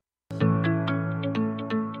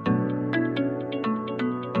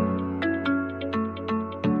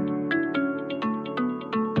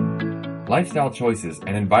Lifestyle choices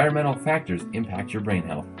and environmental factors impact your brain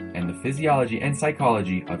health and the physiology and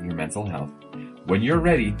psychology of your mental health. When you're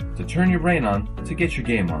ready to turn your brain on to get your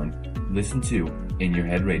game on, listen to In Your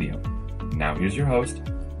Head Radio. Now here's your host,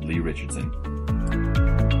 Lee Richardson.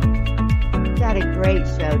 We've got a great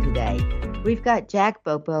show today. We've got Jack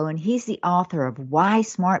Bopo, and he's the author of Why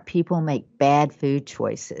Smart People Make Bad Food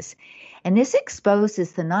Choices. And this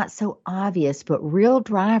exposes the not so obvious but real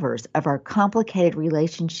drivers of our complicated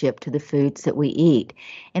relationship to the foods that we eat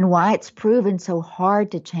and why it's proven so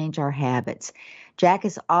hard to change our habits. Jack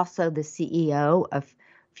is also the CEO of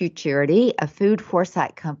Futurity, a food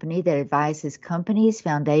foresight company that advises companies,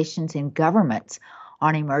 foundations, and governments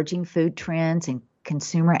on emerging food trends and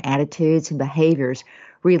consumer attitudes and behaviors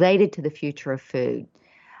related to the future of food.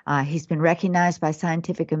 He's been recognized by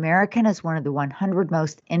Scientific American as one of the 100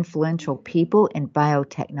 most influential people in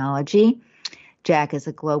biotechnology. Jack is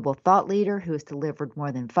a global thought leader who has delivered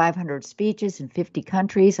more than 500 speeches in 50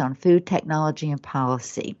 countries on food technology and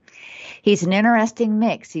policy. He's an interesting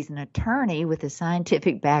mix. He's an attorney with a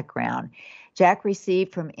scientific background. Jack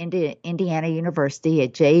received from Indiana University a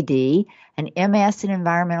JD, an MS in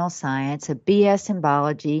environmental science, a BS in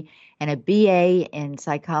biology, and a BA in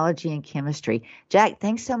psychology and chemistry. Jack,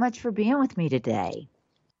 thanks so much for being with me today.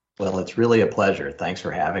 Well, it's really a pleasure. Thanks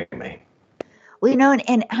for having me. Well,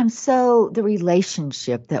 and the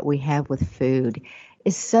relationship that we have with food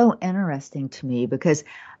is so interesting to me because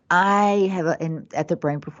I have, at the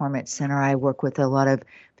Brain Performance Center, I work with a lot of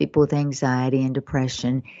people with anxiety and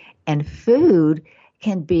depression, and food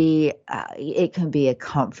can be, it can be a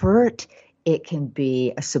comfort, it can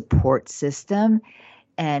be a support system,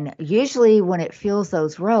 and usually when it fills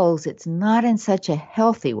those roles, it's not in such a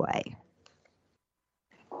healthy way.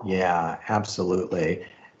 Yeah, absolutely.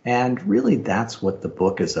 And really, that's what the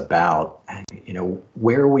book is about.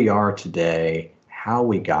 Where we are today, how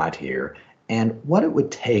we got here, and what it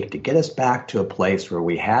would take to get us back to a place where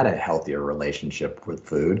we had a healthier relationship with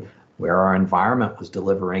food, where our environment was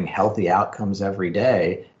delivering healthy outcomes every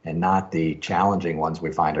day and not the challenging ones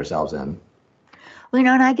we find ourselves in. Well,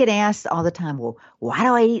 and I get asked all the time, well, why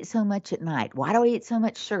do I eat so much at night? Why do I eat so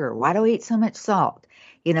much sugar? Why do I eat so much salt?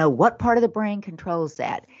 What part of the brain controls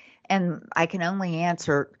that? And I can only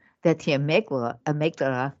answer that the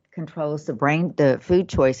amygdala controls the brain, the food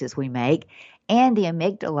choices we make, and the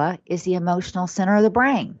amygdala is the emotional center of the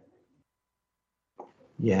brain.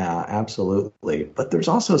 Yeah, absolutely. But there's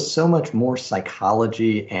also so much more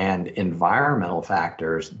psychology and environmental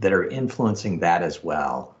factors that are influencing that as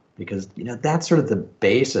well. Because, that's sort of the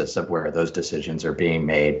basis of where those decisions are being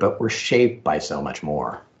made, but we're shaped by so much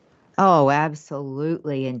more. Oh,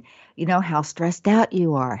 absolutely. And how stressed out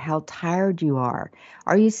you are, how tired you are.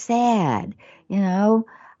 Are you sad? All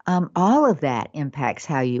of that impacts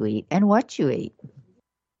how you eat and what you eat.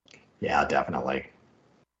 Yeah, definitely.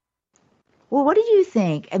 Well, what do you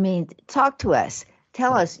think? Talk to us.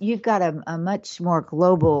 Tell us, you've got a much more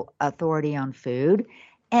global authority on food.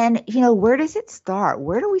 And, where does it start?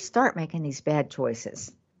 Where do we start making these bad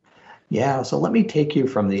choices? Yeah, so let me take you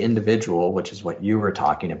from the individual, which is what you were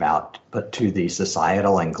talking about, but to the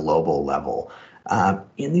societal and global level.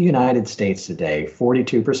 In the United States today,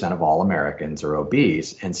 42% of all Americans are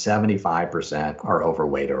obese and 75% are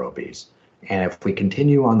overweight or obese. And if we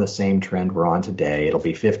continue on the same trend we're on today, it'll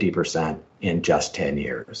be 50% in just 10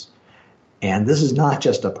 years. And this is not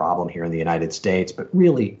just a problem here in the United States, but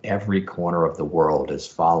really every corner of the world is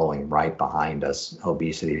following right behind us.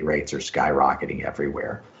 Obesity rates are skyrocketing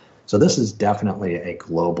everywhere. So this is definitely a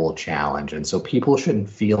global challenge. And so people shouldn't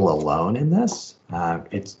feel alone in this.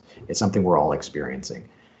 It's something we're all experiencing.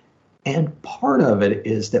 And part of it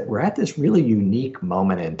is that we're at this really unique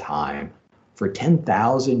moment in time. For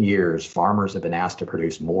 10,000 years, farmers have been asked to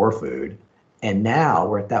produce more food. And now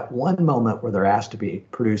we're at that one moment where they're asked to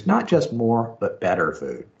produce not just more, but better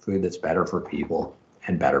food that's better for people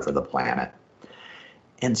and better for the planet.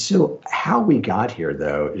 And so how we got here,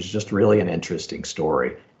 though, is just really an interesting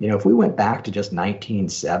story. If we went back to just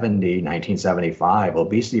 1970, 1975,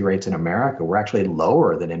 obesity rates in America were actually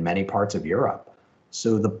lower than in many parts of Europe.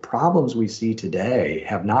 So the problems we see today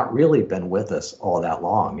have not really been with us all that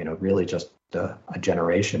long, really just a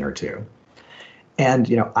generation or two.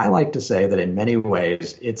 And, I like to say that in many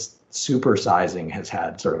ways, it's supersizing has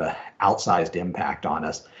had sort of an outsized impact on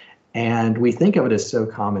us. And we think of it as so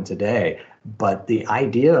common today, but the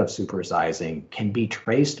idea of supersizing can be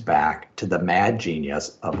traced back to the mad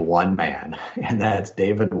genius of one man, and that's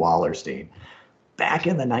David Wallerstein. Back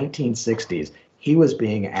in the 1960s, he was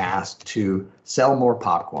being asked to sell more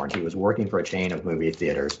popcorn. He was working for a chain of movie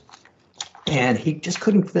theaters. And he just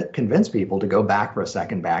couldn't convince people to go back for a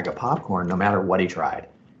second bag of popcorn, no matter what he tried.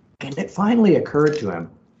 And it finally occurred to him,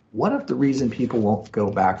 what if the reason people won't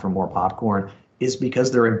go back for more popcorn is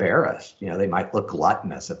because they're embarrassed? They might look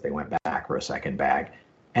gluttonous if they went back for a second bag.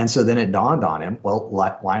 And so then it dawned on him, well,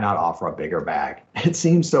 why not offer a bigger bag? It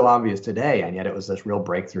seems so obvious today, and yet it was this real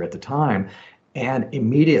breakthrough at the time. And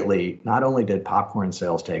immediately, not only did popcorn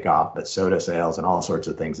sales take off, but soda sales and all sorts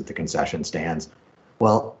of things at the concession stands.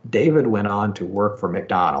 Well, David went on to work for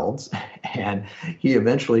McDonald's, and he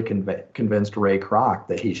eventually convinced Ray Kroc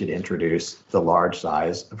that he should introduce the large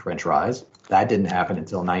size of French fries. That didn't happen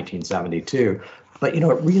until 1972. But, it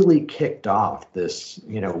really kicked off this,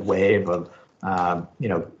 wave of,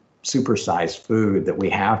 supersized food that we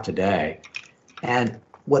have today. And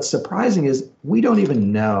what's surprising is we don't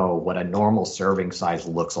even know what a normal serving size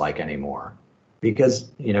looks like anymore. Because,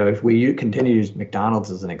 if we continue to use McDonald's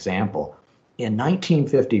as an example, in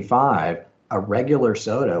 1955, a regular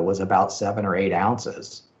soda was about 7 or 8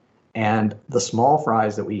 ounces. And the small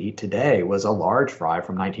fries that we eat today was a large fry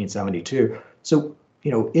from 1972. So,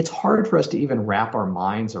 it's hard for us to even wrap our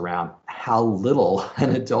minds around how little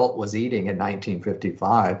an adult was eating in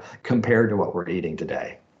 1955 compared to what we're eating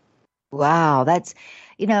today. Wow,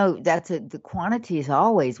 the quantity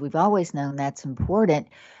is we've always known that's important,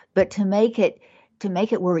 but to make it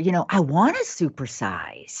where, I want to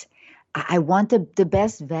supersize. I want the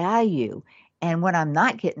best value. And what I'm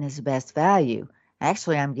not getting is the best value.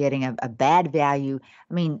 Actually, I'm getting a bad value.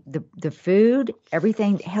 I mean, the food,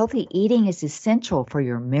 everything, healthy eating is essential for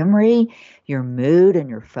your memory, your mood, and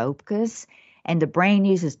your focus. And the brain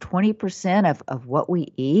uses 20% of what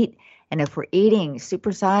we eat. And if we're eating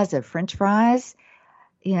supersized of French fries,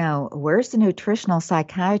 where's the nutritional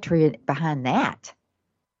psychiatry behind that?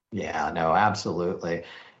 Yeah, no, absolutely.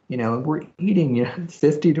 We're eating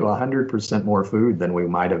 50 to 100% more food than we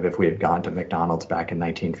might have if we had gone to McDonald's back in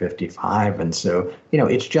 1955. And so,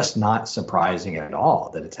 it's just not surprising at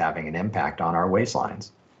all that it's having an impact on our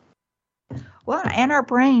waistlines. Well, and our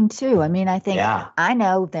brain too. I mean, I think Yeah. I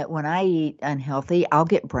know that when I eat unhealthy, I'll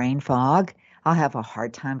get brain fog. I'll have a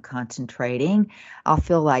hard time concentrating. I'll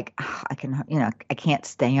feel like I can't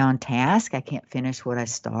stay on task. I can't finish what I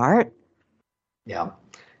start. Yeah.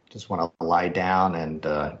 Just want to lie down and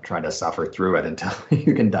try to suffer through it until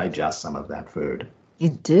you can digest some of that food. You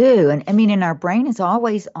do. And our brain is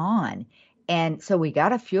always on. And so we got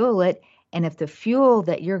to fuel it. And if the fuel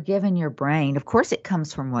that you're giving your brain, of course, it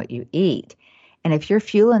comes from what you eat. And if you're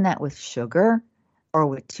fueling that with sugar or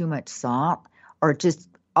with too much salt or just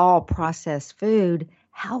all processed food,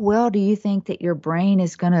 how well do you think that your brain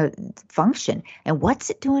is going to function? And what's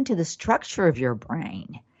it doing to the structure of your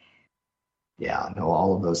brain? Yeah, no,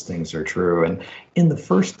 all of those things are true. And in the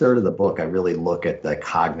first third of the book, I really look at the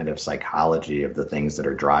cognitive psychology of the things that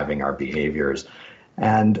are driving our behaviors.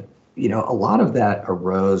 And, a lot of that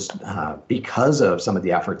arose because of some of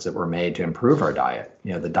the efforts that were made to improve our diet.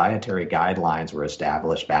 The dietary guidelines were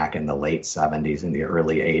established back in the late 70s and the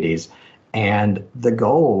early 80s. And the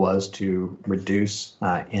goal was to reduce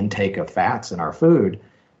intake of fats in our food.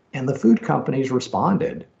 And the food companies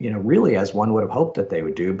responded, really as one would have hoped that they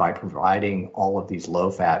would do by providing all of these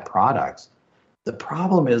low-fat products. The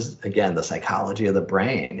problem is, again, the psychology of the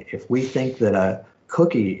brain. If we think that a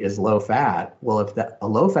cookie is low-fat, well, if a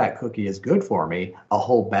low-fat cookie is good for me, a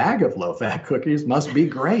whole bag of low-fat cookies must be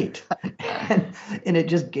great. and it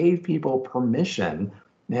just gave people permission.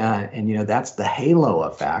 And that's the halo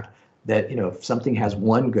effect. That, if something has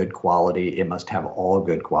one good quality, it must have all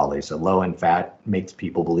good qualities. So low in fat makes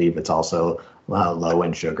people believe it's also low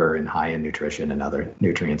in sugar and high in nutrition and other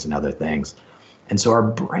nutrients and other things. And so our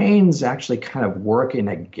brain's actually kind of working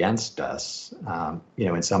against us,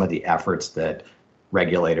 in some of the efforts that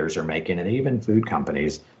regulators are making and even food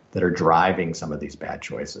companies that are driving some of these bad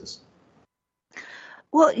choices.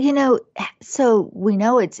 Well, so we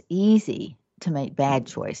know it's easy to make bad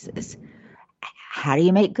choices. How do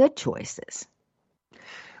you make good choices?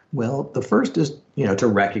 Well, the first is, to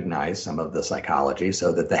recognize some of the psychology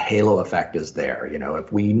so that the halo effect is there.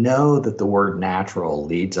 If we know that the word natural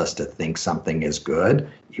leads us to think something is good,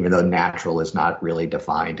 even though natural is not really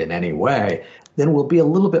defined in any way, then we'll be a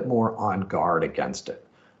little bit more on guard against it.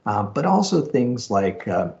 But also things like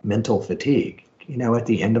mental fatigue. At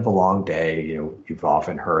the end of a long day, you've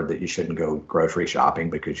often heard that you shouldn't go grocery shopping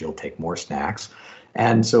because you'll take more snacks.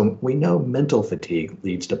 And so we know mental fatigue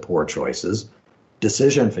leads to poor choices.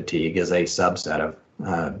 Decision fatigue is a subset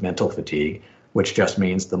of mental fatigue, which just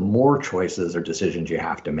means the more choices or decisions you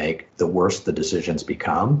have to make, the worse the decisions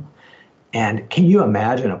become. And can you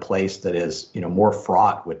imagine a place that is, more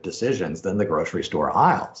fraught with decisions than the grocery store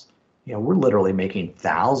aisles? We're literally making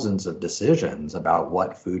thousands of decisions about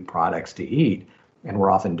what food products to eat, and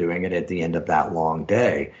we're often doing it at the end of that long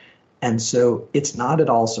day. And so it's not at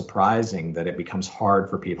all surprising that it becomes hard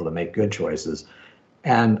for people to make good choices.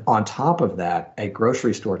 And on top of that, a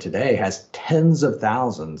grocery store today has tens of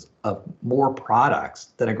thousands of more products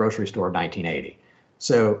than a grocery store of 1980.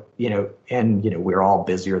 So, we're all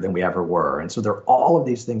busier than we ever were. And so there are all of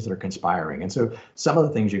these things that are conspiring. And so some of the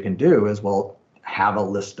things you can do is, well, have a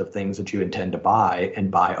list of things that you intend to buy and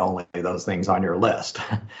buy only those things on your list.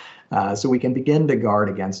 So we can begin to guard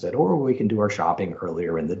against it, or we can do our shopping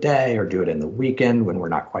earlier in the day or do it in the weekend when we're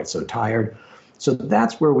not quite so tired. So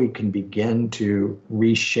that's where we can begin to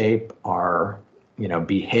reshape our,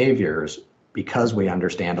 behaviors because we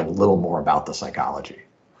understand a little more about the psychology.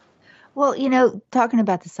 Well, talking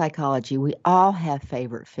about the psychology, we all have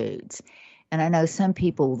favorite foods. And I know some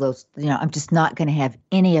people, I'm just not going to have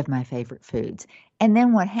any of my favorite foods. And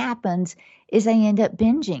then what happens is they end up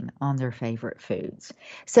binging on their favorite foods.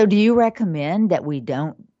 So do you recommend that we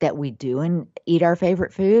do and eat our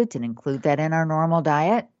favorite foods and include that in our normal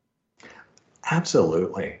diet?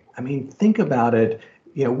 Absolutely. I mean, think about it.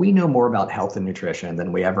 We know more about health and nutrition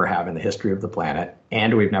than we ever have in the history of the planet,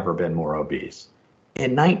 and we've never been more obese.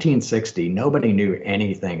 In 1960, nobody knew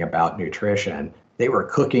anything about nutrition. They were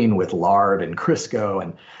cooking with lard and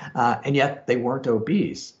Crisco, and yet they weren't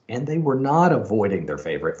obese, and they were not avoiding their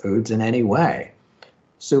favorite foods in any way.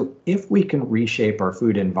 So if we can reshape our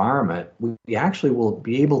food environment, we actually will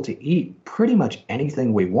be able to eat pretty much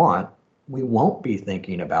anything we want. We won't be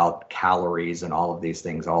thinking about calories and all of these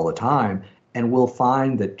things all the time. And we'll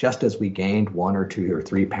find that just as we gained 1 or 2 or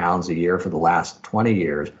 3 pounds a year for the last 20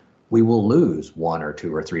 years, we will lose 1 or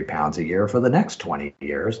 2 or 3 pounds a year for the next 20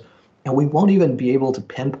 years. And we won't even be able to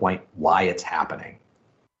pinpoint why it's happening.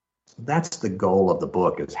 That's the goal of the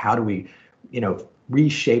book, is how do we,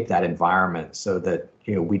 reshape that environment so that,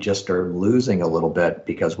 we just are losing a little bit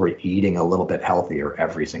because we're eating a little bit healthier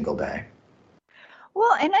every single day.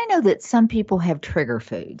 Well, and I know that some people have trigger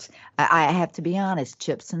foods. I have to be honest,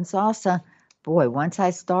 chips and salsa, boy, once I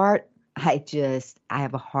start, I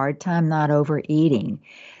have a hard time not overeating.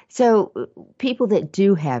 So people that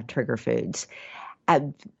do have trigger foods,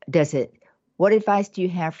 what advice do you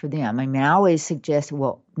have for them? I mean, I always suggest,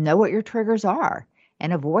 well, know what your triggers are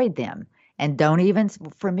and avoid them. And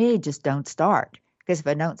for me, just don't start. Because if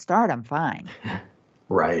I don't start, I'm fine.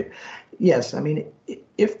 Right. Yes. I mean,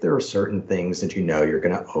 if there are certain things that you're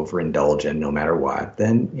going to overindulge in no matter what,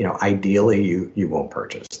 then, ideally you won't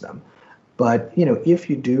purchase them. But, if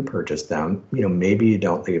you do purchase them, maybe you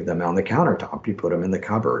don't leave them on the countertop. You put them in the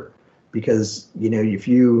cupboard. Because, if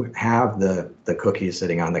you have the cookies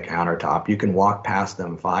sitting on the countertop, you can walk past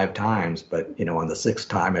them 5 times. But, on the 6th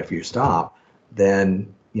time, if you stop,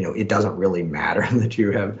 then, it doesn't really matter that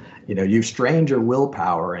you have, you've strained your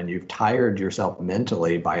willpower and you've tired yourself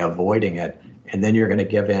mentally by avoiding it. And then you're going to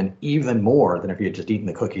give in even more than if you had just eaten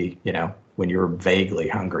the cookie, when you're vaguely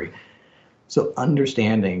hungry. So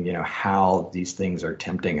understanding, how these things are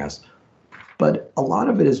tempting us. But a lot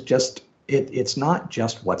of it is just, it's not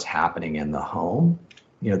just what's happening in the home.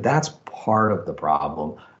 That's part of the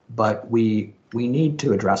problem. But we need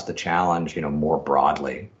to address the challenge, more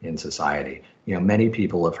broadly in society. Many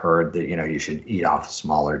people have heard that, you should eat off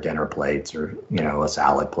smaller dinner plates or, a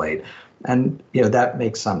salad plate. And, that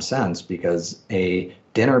makes some sense because a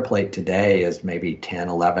dinner plate today is maybe 10,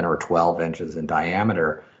 11, or 12 inches in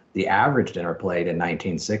diameter. The average dinner plate in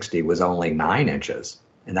 1960 was only 9 inches.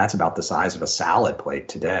 And that's about the size of a salad plate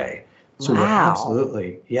today. So wow. We're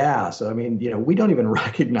absolutely, yeah. So, I mean, we don't even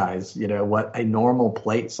recognize, what a normal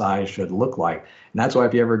plate size should look like. And that's why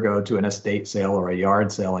if you ever go to an estate sale or a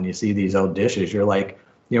yard sale and you see these old dishes, you're like,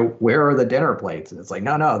 where are the dinner plates? And it's like,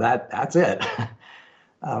 no, that's it.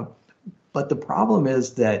 But the problem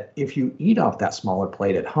is that if you eat off that smaller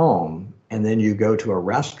plate at home and then you go to a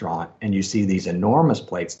restaurant and you see these enormous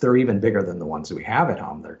plates, they're even bigger than the ones that we have at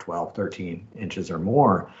home. They're 12, 13 inches or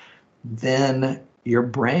more. Then your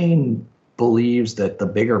brain believes that the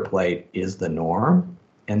bigger plate is the norm.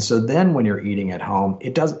 And so then when you're eating at home,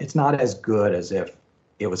 it's not as good as if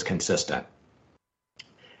it was consistent.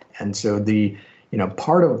 And so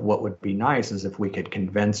part of what would be nice is if we could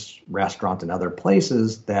convince restaurants and other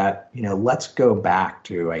places that, let's go back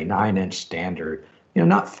to a 9-inch standard,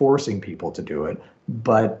 not forcing people to do it,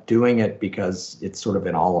 but doing it because it's sort of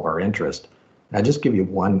in all of our interest. And I'll just give you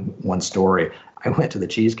one story. I went to the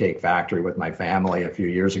Cheesecake Factory with my family a few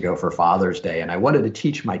years ago for Father's Day, and I wanted to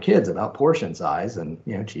teach my kids about portion size. And,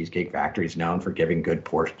 Cheesecake Factory is known for giving good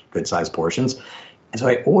size portions. And so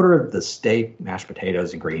I ordered the steak, mashed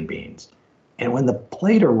potatoes, and green beans. And when the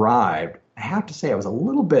plate arrived, I have to say I was a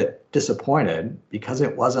little bit disappointed because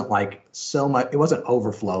it wasn't like so much, it wasn't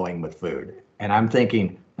overflowing with food. And I'm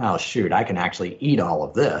thinking, oh, shoot, I can actually eat all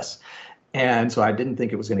of this. And so I didn't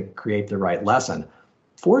think it was going to create the right lesson.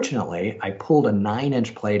 Fortunately, I pulled a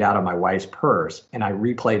 9-inch plate out of my wife's purse and I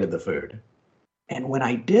replated the food. And when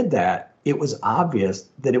I did that, it was obvious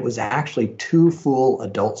that it was actually 2 full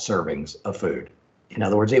adult servings of food. In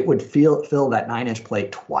other words, it would fill that 9-inch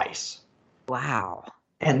plate twice. Wow.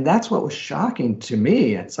 And that's what was shocking to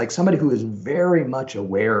me. It's like somebody who is very much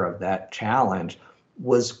aware of that challenge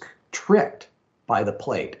was tricked by the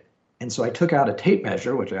plate. And so I took out a tape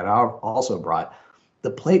measure, which I also brought.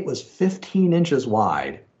 The plate was 15 inches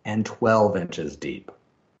wide and 12 inches deep.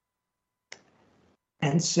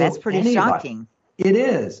 And so that's pretty shocking. It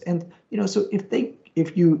is. And, so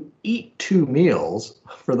if you eat 2 meals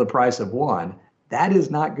for the price of 1, that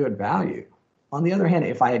is not good value. On the other hand,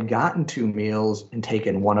 if I had gotten 2 meals and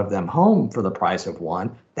taken one of them home for the price of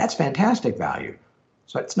 1, that's fantastic value.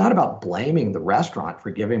 So it's not about blaming the restaurant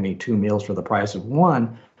for giving me 2 meals for the price of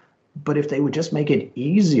 1, but if they would just make it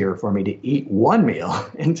easier for me to eat 1 meal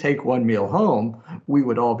and take 1 meal home, we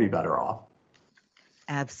would all be better off.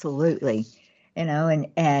 Absolutely. And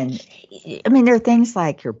I mean, there are things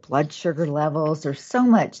like your blood sugar levels. There's so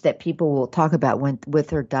much that people will talk about with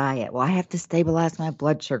their diet. Well, I have to stabilize my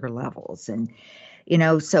blood sugar levels. And,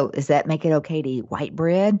 so does that make it okay to eat white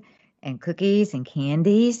bread and cookies and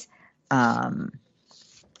candies? I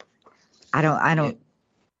don't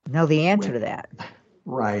know the answer to that.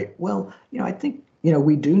 Right. Well, I think,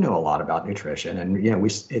 we do know a lot about nutrition, and,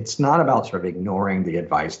 it's not about sort of ignoring the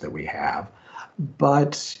advice that we have,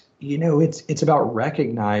 but it's about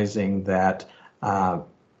recognizing that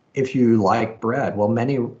if you like bread, well,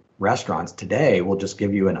 many restaurants today will just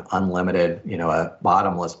give you an unlimited, a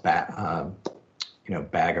bottomless bag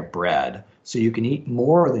of bread, so you can eat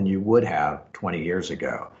more than you would have 20 years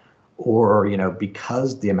ago. Or,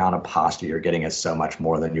 because the amount of pasta you're getting is so much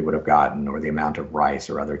more than you would have gotten, or the amount of rice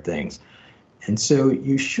or other things. And so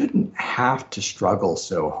you shouldn't have to struggle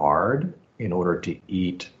so hard in order to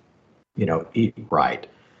eat right.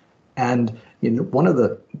 And one of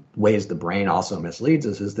the ways the brain also misleads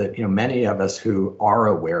us is that many of us who are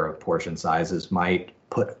aware of portion sizes might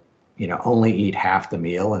only eat half the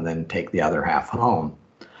meal and then take the other half home.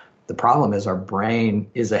 The problem is our brain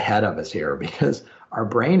is ahead of us here, because our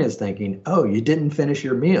brain is thinking, oh, you didn't finish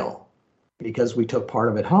your meal because we took part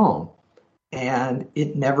of it home. And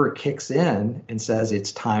it never kicks in and says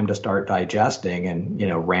it's time to start digesting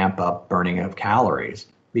and ramp up burning of calories,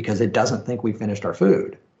 because it doesn't think we finished our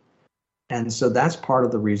food. And so that's part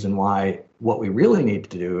of the reason why what we really need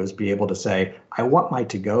to do is be able to say, I want my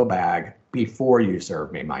to-go bag before you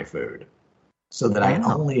serve me my food, so that I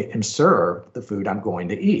only am served the food I'm going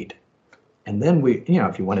to eat. And then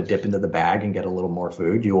if you want to dip into the bag and get a little more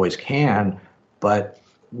food, you always can. But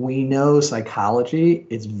we know psychology,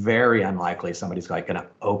 it's very unlikely somebody's going to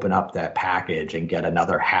open up that package and get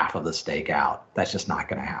another half of the steak out. That's just not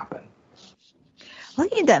going to happen. Well,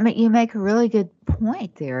 you make a really good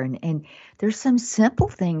point there. And there's some simple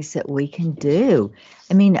things that we can do.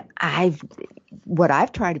 I mean, what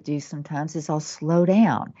I've tried to do sometimes is I'll slow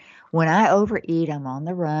down. When I overeat, I'm on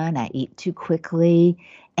the run. I eat too quickly.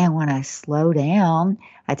 And when I slow down,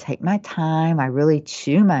 I take my time. I really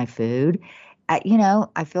chew my food.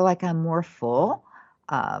 I feel like I'm more full.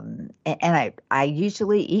 And I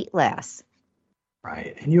usually eat less.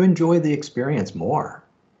 Right. And you enjoy the experience more.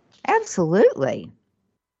 Absolutely.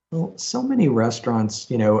 Well, so many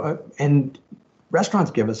restaurants, and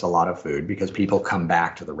restaurants give us a lot of food because people come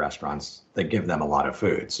back to the restaurants that give them a lot of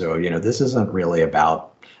food. So, this isn't really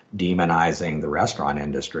about demonizing the restaurant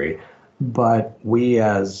industry, but we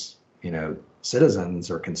as,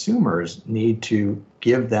 citizens or consumers need to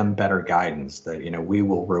give them better guidance that, we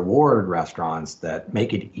will reward restaurants that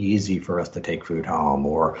make it easy for us to take food home,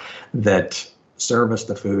 or that serve us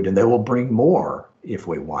the food and they will bring more if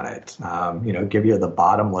we want it. Give you the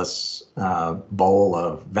bottomless bowl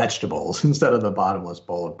of vegetables instead of the bottomless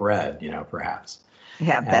bowl of bread, perhaps.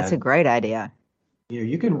 Yeah, that's a great idea.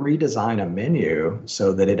 You can redesign a menu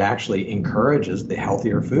so that it actually encourages the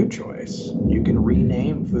healthier food choice. You can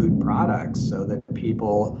rename food products so that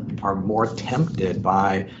people are more tempted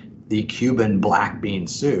by the Cuban black bean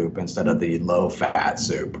soup instead of the low-fat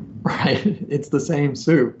soup, right? It's the same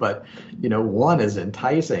soup, but, one is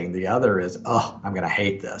enticing. The other is, oh, I'm going to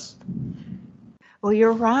hate this. Well,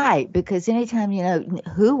 you're right, because anytime,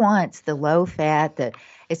 who wants the low-fat,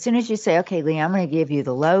 as soon as you say, okay, Lee, I'm going to give you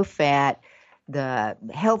the low-fat, the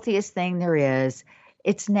healthiest thing there is,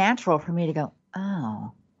 it's natural for me to go,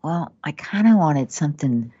 oh, well, I kind of wanted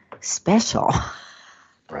something special.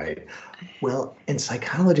 Right. Well, in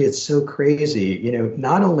psychology, it's so crazy.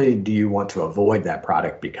 Not only do you want to avoid that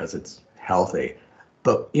product because it's healthy,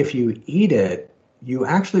 But if you eat it, you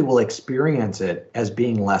actually will experience it as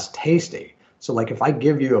being less tasty. So, like if I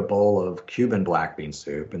give you a bowl of Cuban black bean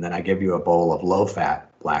soup and then I give you a bowl of low fat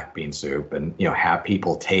black bean soup and have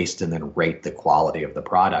people taste and then rate the quality of the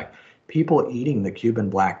product, people eating the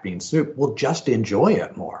Cuban black bean soup will just enjoy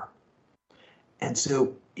it more. And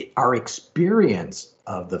so our experience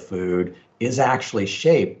of the food is actually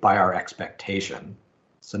shaped by our expectation.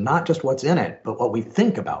 So not just what's in it, but what we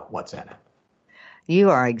think about what's in it.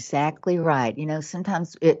 You are exactly right.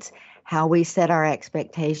 Sometimes it's how we set our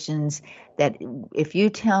expectations, that if you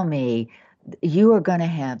tell me you are going to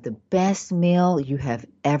have the best meal you have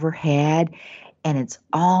ever had, and it's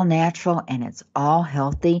all natural and it's all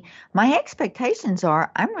healthy, my expectations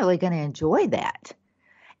are I'm really going to enjoy that.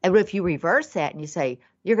 And if you reverse that and you say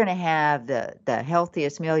you're going to have the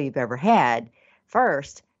healthiest meal you've ever had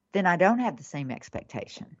first, then I don't have the same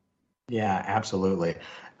expectation. Yeah, absolutely.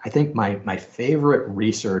 I think my favorite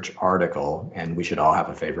research article, and we should all have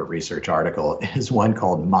a favorite research article, is one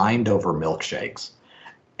called Mind Over Milkshakes.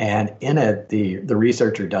 And in it, the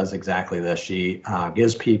researcher does exactly this. She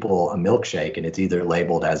gives people a milkshake, and it's either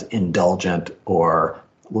labeled as indulgent or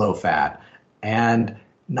low fat. And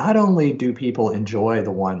not only do people enjoy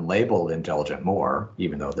the one labeled indulgent more,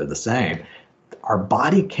 even though they're the same, our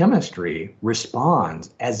body chemistry responds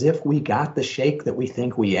as if we got the shake that we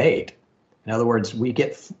think we ate. In other words, we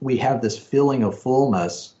have this feeling of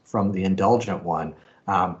fullness from the indulgent one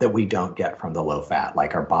that we don't get from the low fat.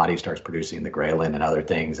 Like our body starts producing the ghrelin and other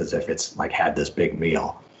things as if it's like had this big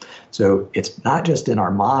meal. So it's not just in our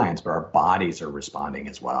minds, but our bodies are responding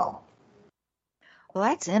as well. Well,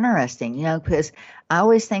 that's interesting, because I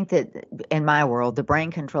always think that in my world, the brain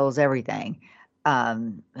controls everything,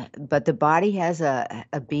 but the body has a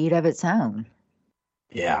beat of its own.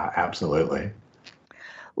 Yeah, absolutely.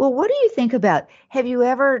 Well, what do you think about, have you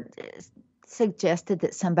ever suggested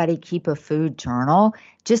that somebody keep a food journal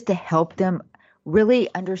just to help them really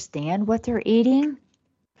understand what they're eating?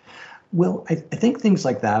 Well, I think things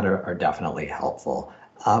like that are definitely helpful.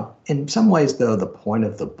 In some ways, though, the point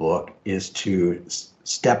of the book is to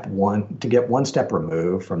get one step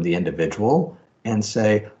removed from the individual and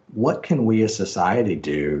say, what can we as society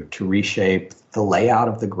do to reshape the layout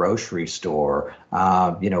of the grocery store,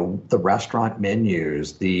 the restaurant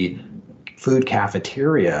menus, the food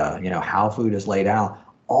cafeteria, how food is laid out,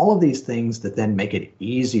 all of these things that then make it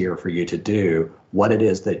easier for you to do what it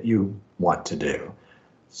is that you want to do.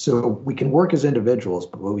 So we can work as individuals,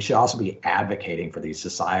 but we should also be advocating for these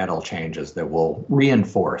societal changes that will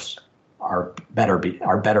reinforce our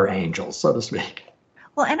better angels, so to speak.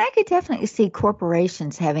 Well, and I could definitely see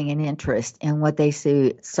corporations having an interest in what they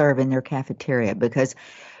serve in their cafeteria, because,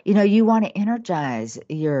 you want to energize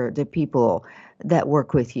the people that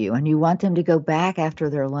work with you, and you want them to go back after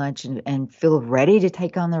their lunch and feel ready to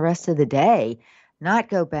take on the rest of the day, not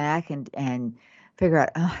go back and figure out,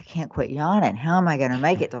 oh, I can't quit yawning. How am I going to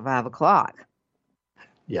make it till 5 o'clock?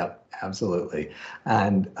 Yep, absolutely.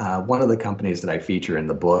 And one of the companies that I feature in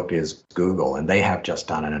the book is Google, and they have just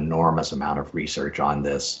done an enormous amount of research on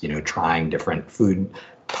this, trying different food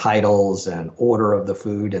titles and order of the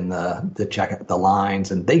food and the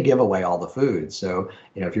lines, and they give away all the food. So,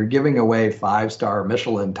 if you're giving away 5-star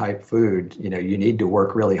Michelin type food, you need to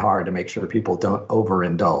work really hard to make sure people don't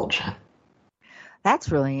overindulge. That's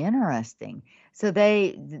really interesting. So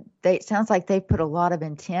they it sounds like they put a lot of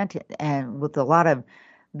intent and with a lot of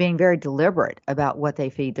being very deliberate about what they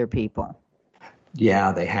feed their people.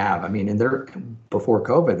 Yeah, they have. I mean, before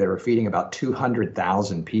COVID, they were feeding about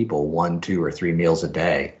 200,000 people 1, 2, or 3 meals a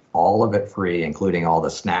day, all of it free, including all the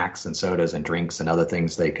snacks and sodas and drinks and other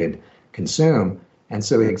things they could consume. And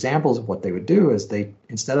so examples of what they would do is they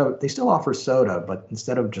still offer soda, but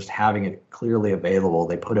instead of just having it clearly available,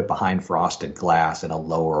 they put it behind frosted glass in a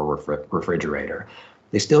lower refrigerator.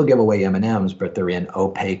 They still give away M&Ms, but they're in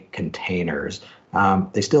opaque containers.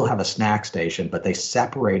 They still have a snack station, but they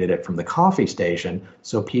separated it from the coffee station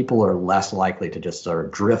so people are less likely to just sort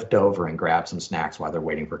of drift over and grab some snacks while they're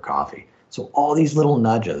waiting for coffee. So all these little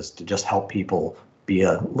nudges to just help people be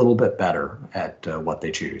a little bit better at what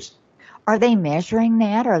they choose. Are they measuring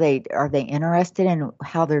that? Are they interested in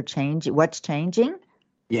how they're changing? What's changing?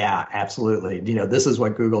 Yeah, absolutely. This is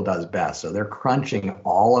what Google does best. So they're crunching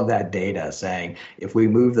all of that data, saying if we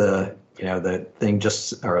move the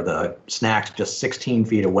snacks just 16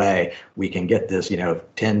 feet away, we can get this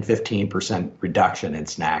 10-15% reduction in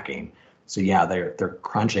snacking. So yeah, they're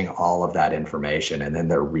crunching all of that information, and then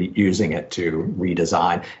they're using it to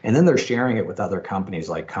redesign, and then they're sharing it with other companies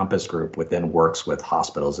like Compass Group, which then works with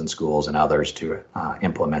hospitals and schools and others to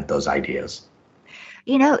implement those ideas.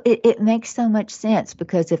 It makes so much sense,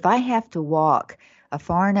 because if I have to walk a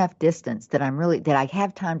far enough distance that I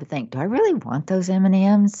have time to think, do I really want those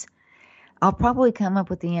M&Ms? I'll probably come up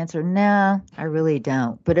with the answer, no, I really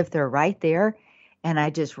don't. But if they're right there and I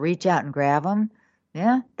just reach out and grab them,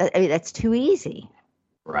 yeah, that's too easy.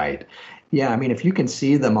 Right. Yeah, I mean, if you can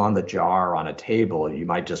see them on the jar on a table, you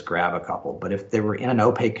might just grab a couple. But if they were in an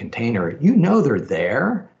opaque container, you know they're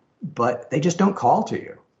there, but they just don't call to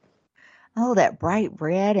you. Oh, that bright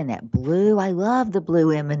red and that blue. I love the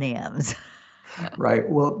blue M&Ms. Right.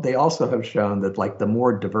 Well, they also have shown that like the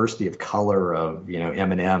more diversity of color of,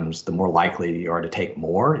 M&Ms, the more likely you are to take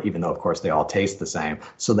more, even though, of course, they all taste the same.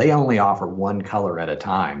 So they only offer one color at a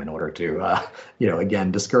time in order to,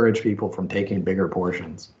 again, discourage people from taking bigger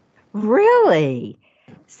portions. Really?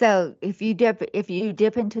 So if you dip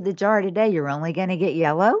into the jar today, you're only going to get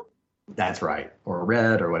yellow? That's right. Or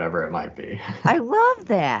red or whatever it might be. I love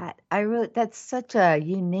that. That's such a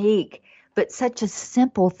unique, but such a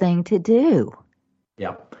simple thing to do.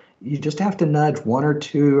 Yep. You just have to nudge one or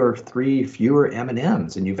two or three fewer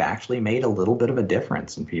M&Ms, and you've actually made a little bit of a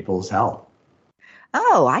difference in people's health.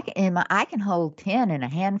 Oh, I can hold 10 in a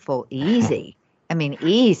handful easy. I mean,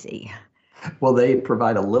 easy. Well, they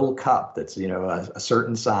provide a little cup that's, a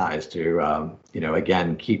certain size to,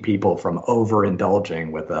 again, keep people from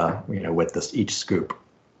overindulging with each scoop.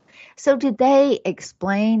 So did they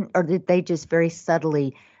explain, or did they just very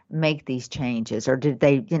subtly make these changes, or did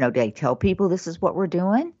they tell people this is what we're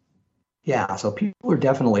doing? Yeah, so people are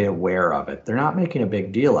definitely aware of it. They're not making a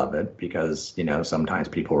big deal of it because, sometimes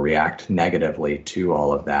people react negatively to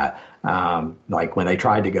all of that. Like when they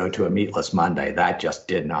tried to go to a Meatless Monday, that just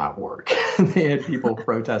did not work. They had people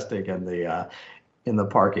protesting in the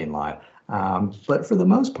parking lot. But for the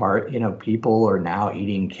most part, people are now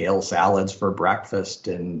eating kale salads for breakfast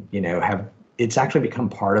and, it's actually become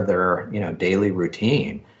part of their, daily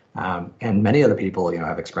routine. And many other people,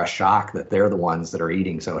 have expressed shock that they're the ones that are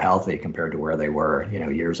eating so healthy compared to where they were,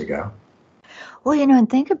 years ago. Well, and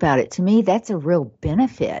think about it. To me, that's a real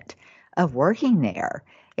benefit of working there,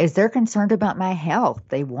 is they're concerned about my health.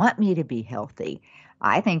 They want me to be healthy.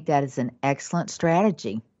 I think that is an excellent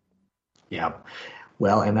strategy. Yeah.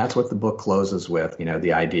 Well, and that's what the book closes with,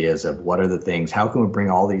 the ideas of what are the things, how can we bring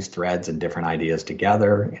all these threads and different ideas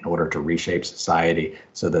together in order to reshape society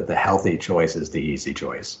so that the healthy choice is the easy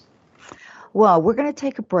choice. Well, we're going to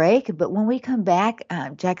take a break, but when we come back,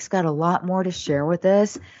 Jack's got a lot more to share with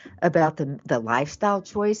us about the lifestyle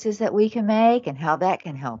choices that we can make and how that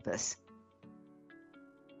can help us.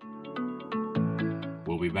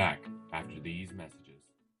 We'll be back after these messages.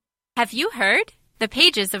 Have you heard? The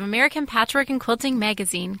pages of American Patchwork and Quilting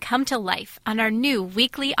magazine come to life on our new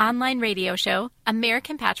weekly online radio show,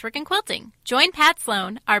 American Patchwork and Quilting. Join Pat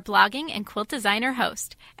Sloan, our blogging and quilt designer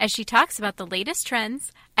host, as she talks about the latest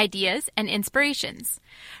trends, ideas, and inspirations.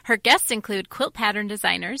 Her guests include quilt pattern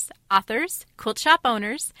designers, authors, quilt shop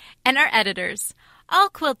owners, and our editors, all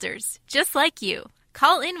quilters, just like you.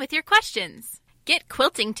 Call in with your questions. Get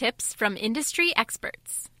quilting tips from industry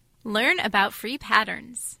experts. Learn about free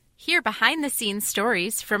patterns. Hear behind-the-scenes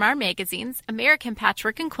stories from our magazines, American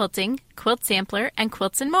Patchwork and Quilting, Quilt Sampler, and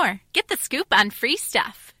Quilts and More. Get the scoop on free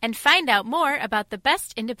stuff and find out more about the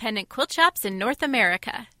best independent quilt shops in North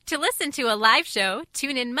America. To listen to a live show,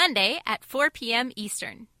 tune in Monday at 4 p.m.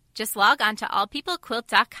 Eastern. Just log on to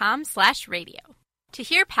allpeoplequilt.com/radio. To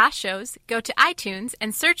hear past shows, go to iTunes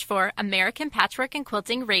and search for American Patchwork and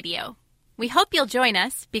Quilting Radio. We hope you'll join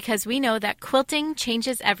us because we know that quilting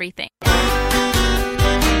changes everything.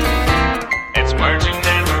 It's words you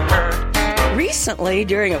never heard. Recently,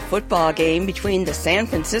 during a football game between the San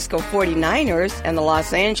Francisco 49ers and the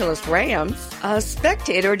Los Angeles Rams, a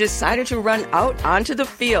spectator decided to run out onto the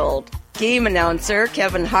field. Game announcer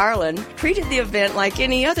Kevin Harlan treated the event like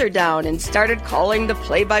any other down and started calling the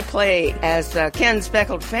play-by-play as the Ken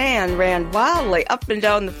Speckled fan ran wildly up and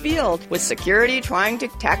down the field with security trying to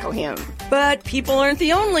tackle him. But people aren't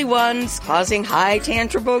the only ones causing high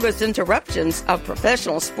tantrabogus interruptions of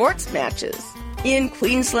professional sports matches. In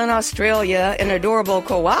Queensland, Australia, an adorable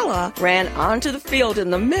koala ran onto the field in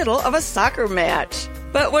the middle of a soccer match.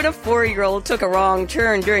 But when a 4-year-old took a wrong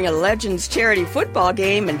turn during a Legends charity football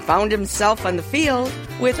game and found himself on the field,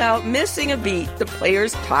 without missing a beat, the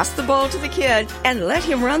players tossed the ball to the kid and let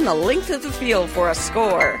him run the length of the field for a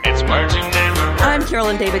score. It's words you never heard. I'm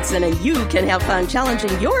Carolyn Davidson, and you can have fun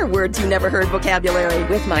challenging your words you never heard vocabulary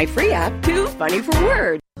with my free app, Too Funny for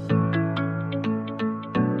Words.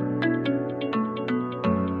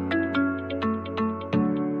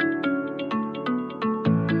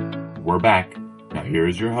 We're back. Now here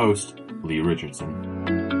is your host, Lee Richardson.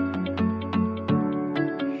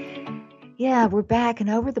 Yeah, we're back. And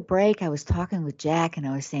over the break, I was talking with Jack and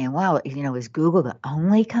I was saying, wow, is Google the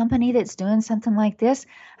only company that's doing something like this?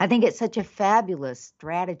 I think it's such a fabulous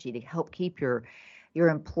strategy to help keep your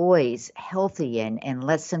employees healthy and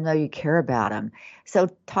lets them know you care about them. So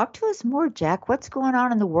talk to us more, Jack. What's going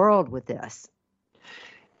on in the world with this?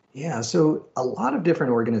 Yeah, so a lot of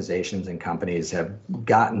different organizations and companies have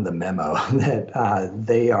gotten the memo that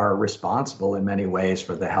they are responsible in many ways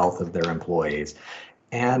for the health of their employees.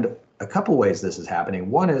 And a couple ways this is happening.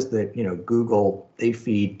 One is that, Google, they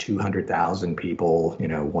feed 200,000 people,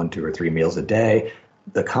 1, 2, or 3 meals a day.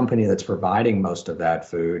 The company that's providing most of that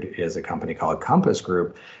food is a company called Compass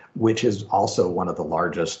Group, which is also one of the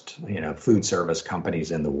largest, food service companies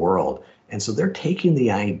in the world. And so they're taking the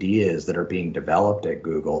ideas that are being developed at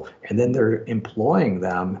Google, and then they're employing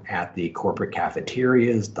them at the corporate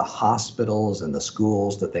cafeterias, the hospitals, and the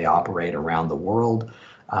schools that they operate around the world.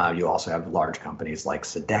 You also have large companies like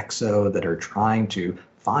Sodexo that are trying to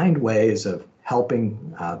find ways of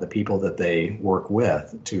helping the people that they work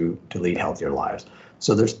with to lead healthier lives.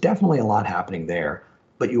 So there's definitely a lot happening there.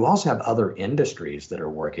 But you also have other industries that are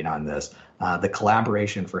working on this. The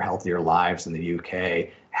Collaboration for Healthier Lives in the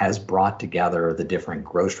UK has brought together the different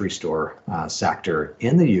grocery store sector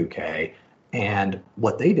in the UK. And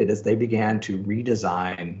what they did is they began to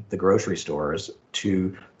redesign the grocery stores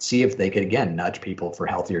to see if they could, again, nudge people for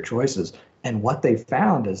healthier choices. And what they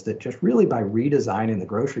found is that just really by redesigning the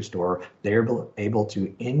grocery store, they're able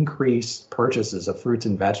to increase purchases of fruits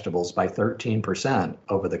and vegetables by 13%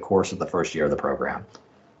 over the course of the first year of the program.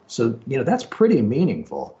 So, that's pretty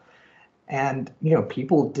meaningful. And,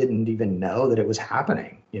 people didn't even know that it was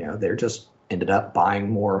happening. They're just ended up buying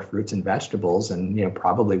more fruits and vegetables and,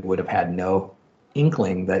 probably would have had no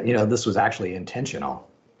inkling that, this was actually intentional.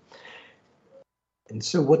 And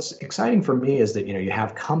so what's exciting for me is that, you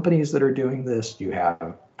have companies that are doing this. You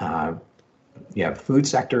have food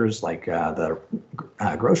sectors like the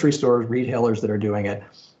grocery stores, retailers that are doing it.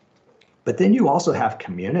 But then you also have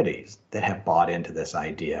communities that have bought into this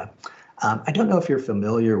idea. I don't know if you're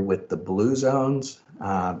familiar with the Blue Zones,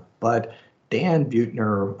 but Dan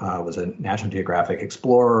Buettner was a National Geographic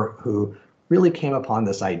explorer who really came upon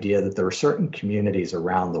this idea that there are certain communities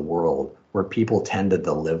around the world where people tended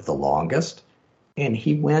to live the longest. And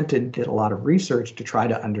he went and did a lot of research to try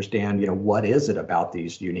to understand, what is it about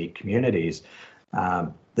these unique communities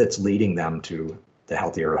that's leading them to the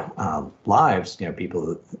healthier lives,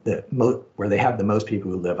 people where they have the most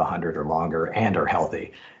people who live 100 or longer and are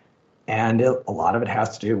healthy. And a lot of it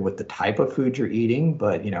has to do with the type of food you're eating,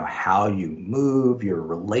 but, how you move, your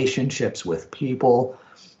relationships with people.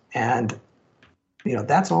 And,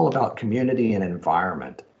 that's all about community and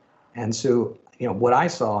environment. And so, what I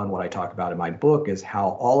saw and what I talk about in my book is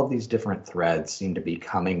how all of these different threads seem to be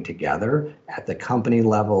coming together at the company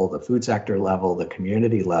level, the food sector level, the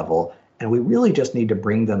community level. And we really just need to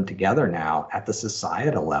bring them together now at the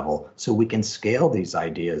societal level so we can scale these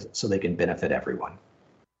ideas so they can benefit everyone.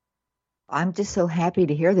 I'm just so happy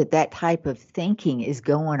to hear that type of thinking is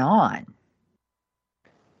going on.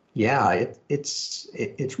 Yeah, it's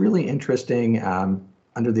really interesting.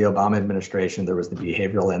 Under the Obama administration, there was the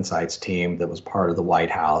Behavioral Insights team that was part of the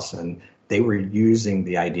White House, and they were using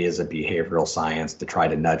the ideas of behavioral science to try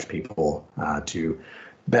to nudge people to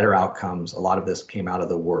better outcomes. A lot of this came out of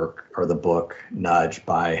the work or the book Nudge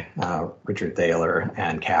by Richard Thaler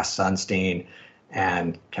and Cass Sunstein.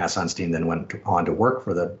 And Cass Sunstein then went on to work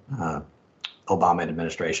for the Obama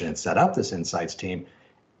administration and set up this Insights team.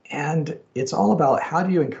 And it's all about how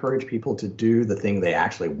do you encourage people to do the thing they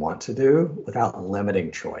actually want to do without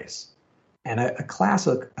limiting choice. And a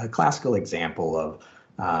classical example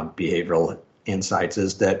of behavioral insights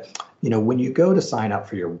is that, when you go to sign up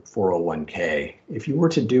for your 401k, if you were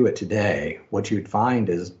to do it today, what you'd find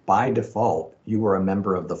is by default, you were a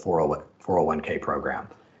member of the 401k program.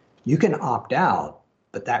 You can opt out,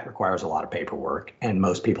 but that requires a lot of paperwork, and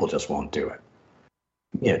most people just won't do it.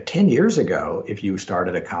 10 years ago, if you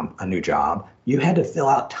started a new job, you had to fill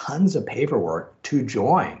out tons of paperwork to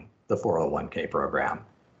join the 401k program.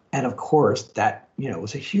 And of course, that,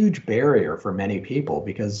 was a huge barrier for many people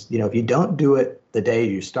because, if you don't do it the day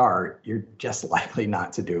you start, you're just likely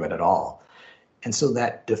not to do it at all. And so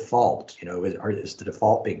that default, is the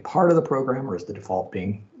default being part of the program or is the default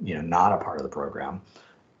being, not a part of the program,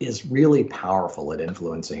 is really powerful at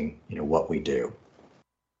influencing, what we do.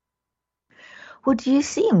 Well, do you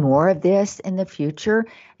see more of this in the future?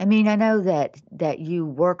 I mean, I know that you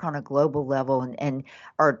work on a global level and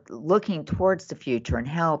are looking towards the future and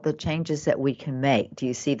how the changes that we can make. Do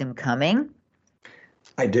you see them coming?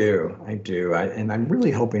 I do. And I'm really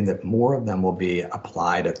hoping that more of them will be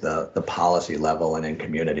applied at the policy level and in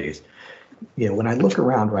communities. when I look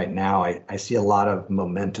around right now, I see a lot of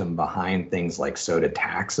momentum behind things like soda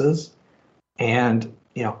taxes. And,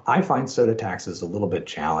 I find soda taxes a little bit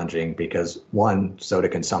challenging because one, soda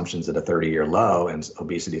consumption's at a 30-year low and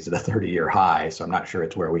obesity is at a 30-year high. So I'm not sure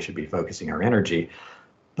it's where we should be focusing our energy.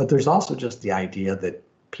 But there's also just the idea that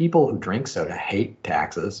people who drink soda hate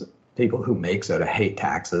taxes. People who make soda hate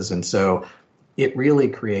taxes. And so it really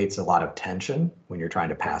creates a lot of tension when you're trying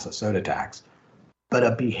to pass a soda tax. But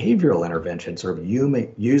a behavioral intervention, sort of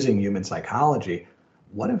using human psychology,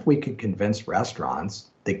 what if we could convince restaurants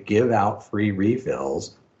that give out free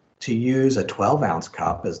refills to use a 12-ounce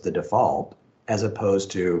cup as the default, as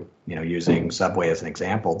opposed to, using Subway as an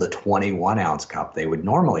example, the 21-ounce cup they would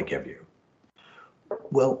normally give you?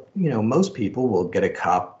 Well, most people will get a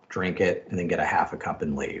cup, drink it, and then get a half a cup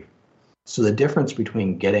and leave. So the difference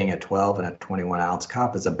between getting a 12 and a 21-ounce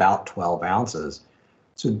cup is about 12 ounces.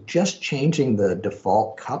 So just changing the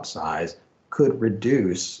default cup size could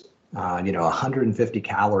reduce, 150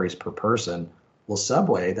 calories per person. Well,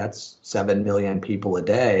 Subway, that's 7 million people a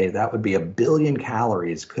day. That would be 1 billion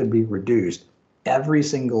calories could be reduced every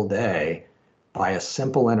single day by a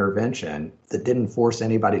simple intervention that didn't force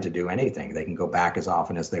anybody to do anything. They can go back as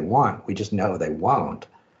often as they want. We just know they won't.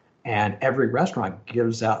 And every restaurant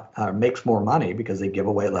makes more money because they give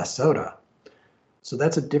away less soda. So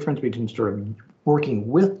that's a difference between sort of working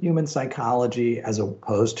with human psychology as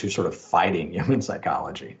opposed to sort of fighting human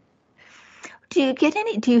psychology. Do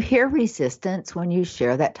you hear resistance when you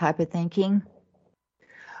share that type of thinking?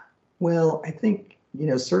 Well, I think,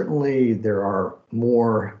 certainly there are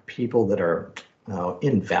more people that are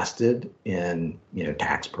invested in,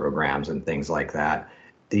 tax programs and things like that.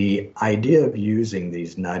 The idea of using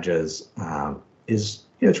these nudges is,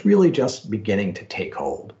 it's really just beginning to take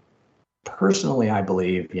hold. Personally, I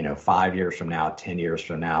believe, 5 years from now, 10 years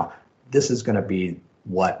from now, this is going to be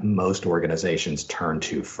what most organizations turn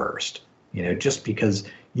to first. Just because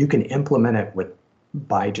you can implement it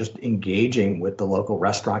by just engaging with the local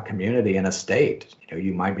restaurant community in a state.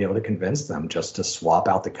 You might be able to convince them just to swap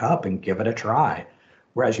out the cup and give it a try.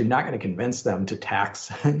 Whereas you're not going to convince them to tax,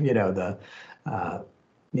 the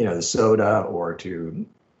soda or to,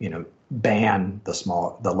 ban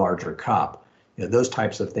the larger cup. Those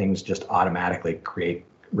types of things just automatically create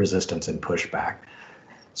resistance and pushback.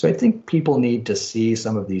 So I think people need to see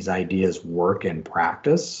some of these ideas work in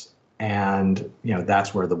practice. And,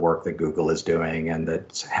 that's where the work that Google is doing and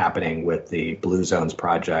that's happening with the Blue Zones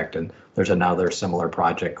project. And there's another similar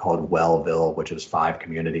project called Wellville, which is 5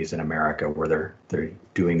 communities in America where they're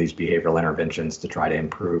doing these behavioral interventions to try to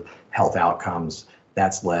improve health outcomes.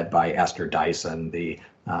 That's led by Esther Dyson, the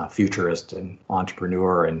futurist and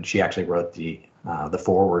entrepreneur, and she actually wrote the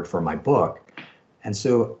foreword for my book. And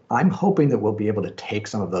so I'm hoping that we'll be able to take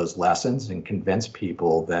some of those lessons and convince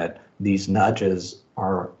people that these nudges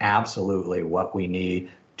are absolutely what we need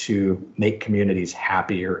to make communities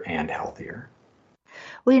happier and healthier.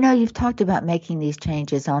 Well, you've talked about making these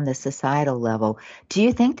changes on the societal level. Do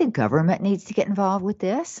you think the government needs to get involved with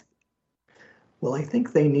this? Well, I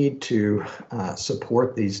think they need to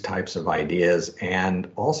support these types of ideas and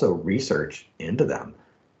also research into them,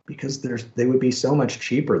 because they would be so much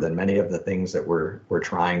cheaper than many of the things that we're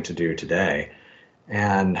trying to do today.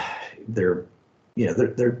 And there's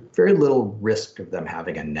very little risk of them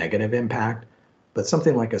having a negative impact. But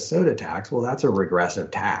something like a soda tax, well, that's a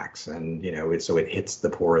regressive tax. And, so it hits the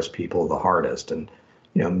poorest people the hardest. And,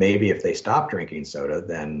 maybe if they stop drinking soda,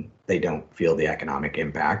 then they don't feel the economic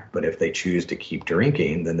impact. But if they choose to keep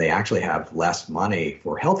drinking, then they actually have less money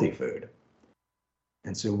for healthy food.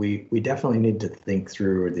 And so we definitely need to think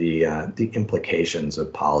through the implications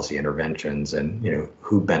of policy interventions and,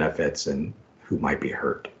 who benefits and who might be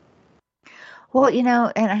hurt. Well,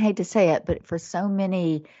 and I hate to say it, but for so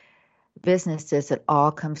many businesses, it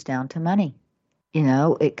all comes down to money.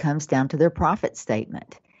 It comes down to their profit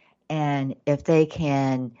statement. And if they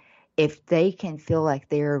can feel like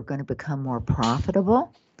they're going to become more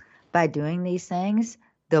profitable by doing these things,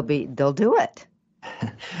 they'll do it.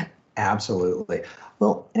 Absolutely.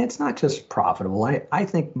 Well, and it's not just profitable. I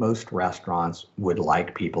think most restaurants would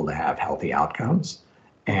like people to have healthy outcomes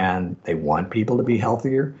and they want people to be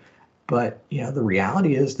healthier. But, the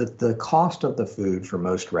reality is that the cost of the food for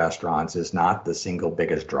most restaurants is not the single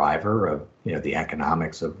biggest driver of, the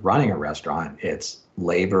economics of running a restaurant. It's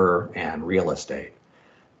labor and real estate.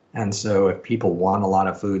 And so if people want a lot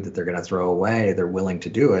of food that they're going to throw away, they're willing to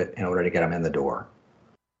do it in order to get them in the door.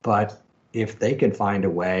 But if they can find a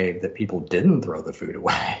way that people didn't throw the food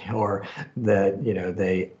away, or that,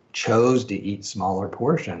 they chose to eat smaller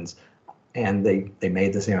portions and they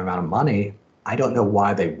made the same amount of money, I don't know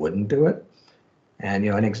why they wouldn't do it. And,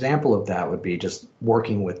 an example of that would be just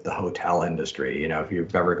working with the hotel industry. If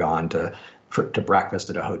you've ever gone to breakfast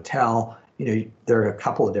at a hotel, there are a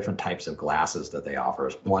couple of different types of glasses that they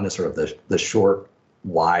offer. One is sort of the short,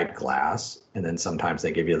 wide glass, and then sometimes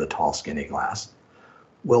they give you the tall, skinny glass.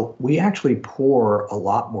 Well, we actually pour a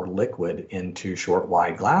lot more liquid into short,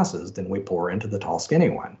 wide glasses than we pour into the tall, skinny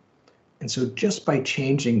one. And so just by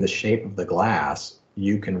changing the shape of the glass,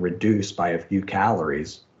 you can reduce by a few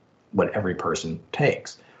calories what every person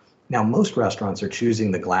takes. Now, most restaurants are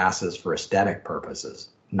choosing the glasses for aesthetic purposes,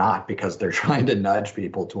 not because they're trying to nudge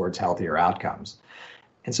people towards healthier outcomes.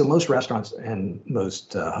 And so most restaurants and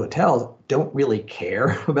most hotels don't really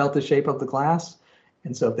care about the shape of the glass.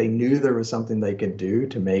 And so if they knew there was something they could do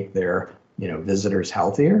to make their visitors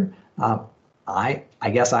healthier, I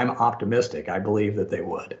guess I'm optimistic. I believe that they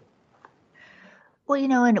would. Well,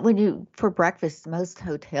 and for breakfast, most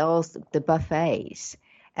hotels, the buffets.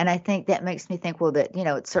 And I think that makes me think, well, that,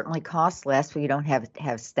 it certainly costs less when you don't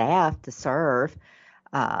have staff to serve.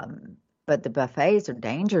 But the buffets are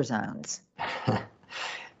danger zones.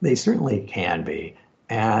 They certainly can be.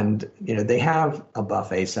 And, they have a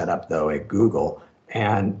buffet set up, though, at Google.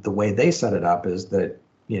 And the way they set it up is that,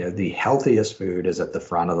 the healthiest food is at the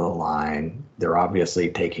front of the line. They're obviously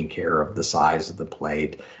taking care of the size of the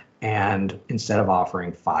plate. And instead of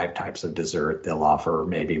offering 5 types of dessert, they'll offer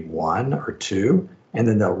maybe 1 or 2, and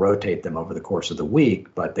then they'll rotate them over the course of the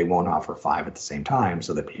week, but they won't offer 5 at the same time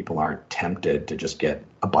so that people aren't tempted to just get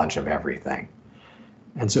a bunch of everything.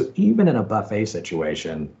 And so even in a buffet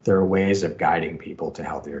situation, there are ways of guiding people to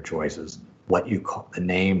healthier choices. What you call the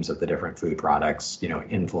names of the different food products,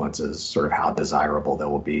 influences sort of how desirable they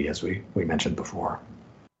will be, as we mentioned before.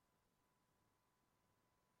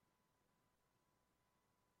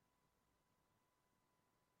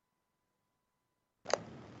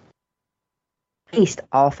 Taste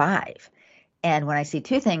all 5. And when I see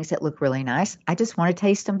 2 things that look really nice, I just want to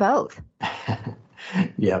taste them both.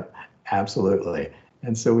 Yep, absolutely.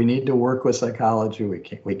 And so we need to work with psychology.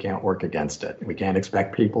 We can't work against it. We can't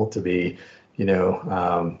expect people to be,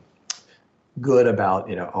 good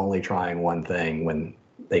about, only trying one thing when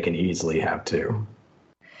they can easily have 2.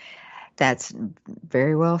 That's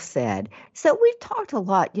very well said. So we've talked a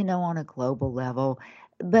lot, on a global level,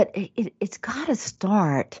 but it's got to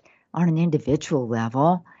start on an individual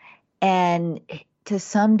level. And to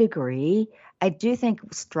some degree, I do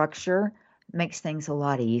think structure makes things a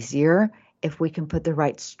lot easier. If we can put the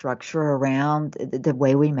right structure around the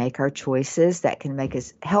way we make our choices, that can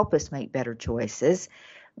help us make better choices.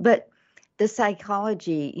 But the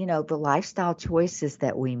psychology, the lifestyle choices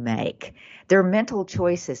that we make, they're mental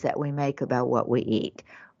choices that we make about what we eat.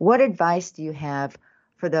 What advice do you have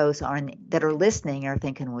for those that are listening and are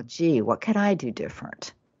thinking, well, gee, what could I do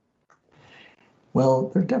different? Well,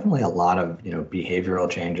 there's definitely a lot of, behavioral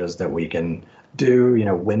changes that we can do.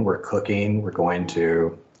 When we're cooking, we're going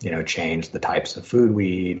to, change the types of food we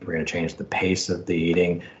eat. We're going to change the pace of the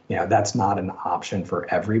eating. That's not an option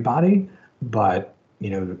for everybody, but,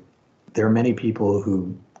 there are many people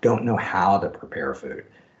who don't know how to prepare food.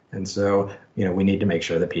 And so, we need to make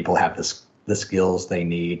sure that people have the skills they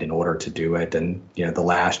need in order to do it. And, the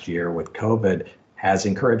last year with COVID has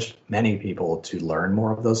encouraged many people to learn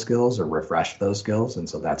more of those skills or refresh those skills. And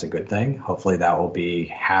so that's a good thing. Hopefully that will be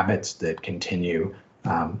habits that continue,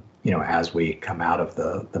 as we come out of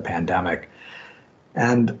the pandemic.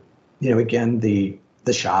 And, again, the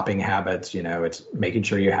shopping habits, it's making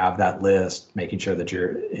sure you have that list, making sure that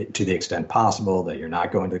you're, to the extent possible, that you're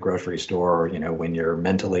not going to the grocery store, when you're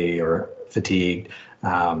mentally or fatigued,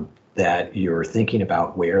 that you're thinking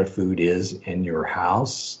about where food is in your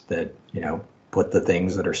house, that, put the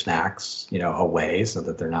things that are snacks, away so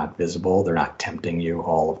that they're not visible, they're not tempting you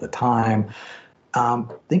all of the time.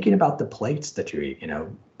 Thinking about the plates that you eat,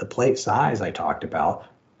 the plate size I talked about,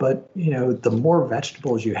 but, the more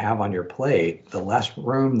vegetables you have on your plate, the less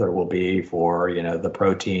room there will be for, the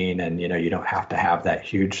protein, and, you don't have to have that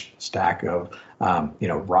huge stack of,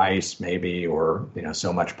 rice maybe, or,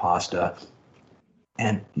 so much pasta.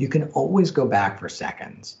 And you can always go back for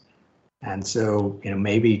seconds. And so,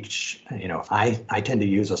 maybe, I tend to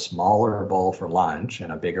use a smaller bowl for lunch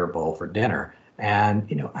and a bigger bowl for dinner. And,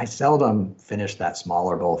 I seldom finish that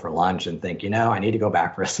smaller bowl for lunch and think, I need to go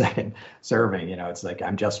back for a second serving. It's like,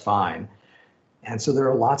 I'm just fine. And so there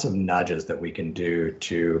are lots of nudges that we can do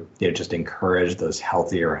to, just encourage those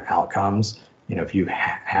healthier outcomes. If you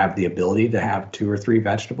have the ability to have 2 or 3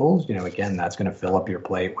 vegetables, again, that's going to fill up your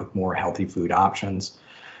plate with more healthy food options.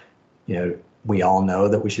 We all know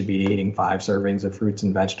that we should be eating 5 servings of fruits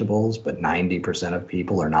and vegetables, but 90% of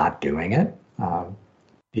people are not doing it.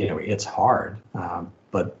 It's hard,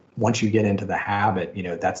 but once you get into the habit,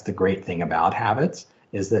 that's the great thing about habits,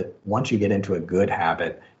 is that once you get into a good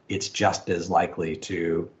habit, it's just as likely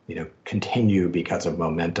to, continue because of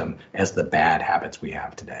momentum as the bad habits we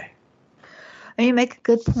have today. And you make a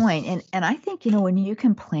good point. And I think, when you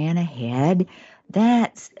can plan ahead,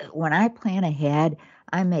 when I plan ahead,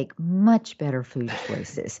 I make much better food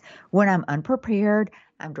choices. When I'm unprepared,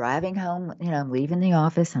 I'm driving home, I'm leaving the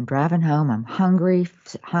office, I'm driving home, I'm hungry,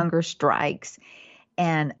 hunger strikes,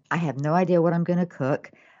 and I have no idea what I'm going to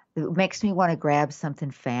cook. It makes me want to grab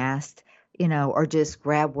something fast, or just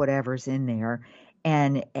grab whatever's in there.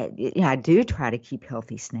 And I do try to keep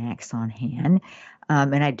healthy snacks on hand,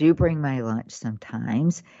 and I do bring my lunch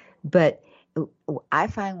sometimes. But I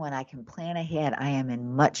find when I can plan ahead, I am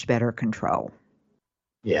in much better control.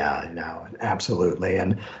 Yeah, no, absolutely.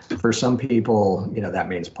 And for some people, that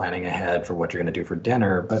means planning ahead for what you're going to do for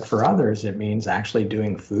dinner. But for others, it means actually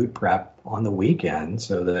doing food prep on the weekend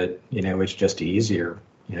so that, it's just easier,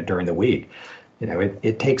 during the week.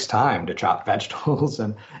 It takes time to chop vegetables.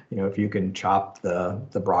 And, if you can chop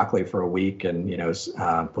the broccoli for a week and,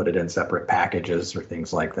 put it in separate packages or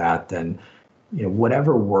things like that, then,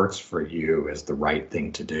 whatever works for you is the right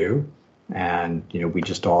thing to do. And, we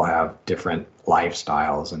just all have different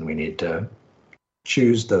lifestyles, and we need to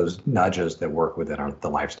choose those nudges that work within the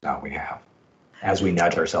lifestyle we have as we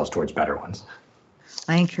nudge ourselves towards better ones.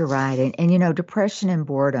 I think you're right. And depression and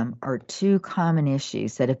boredom are two common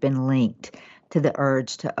issues that have been linked to the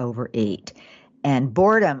urge to overeat. And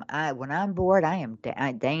boredom, when I'm bored, I am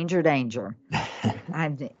danger.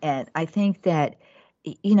 And I think that,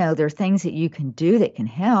 there are things that you can do that can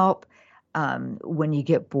help. When you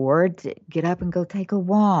get bored, get up and go take a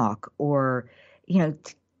walk, or,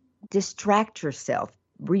 distract yourself,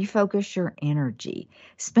 refocus your energy,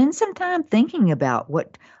 spend some time thinking about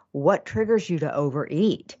what triggers you to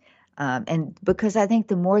overeat. And because I think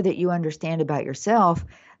the more that you understand about yourself,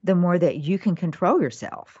 the more that you can control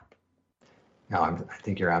yourself. No, I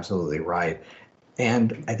think you're absolutely right.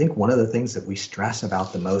 And I think one of the things that we stress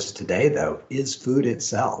about the most today, though, is food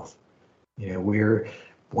itself.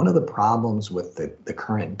 One of the problems with the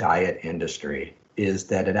current diet industry is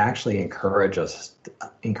that it actually encourages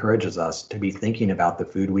us to be thinking about the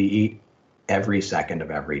food we eat every second of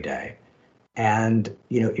every day. And,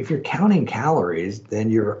 if you're counting calories, then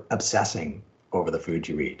you're obsessing over the food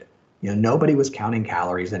you eat. Nobody was counting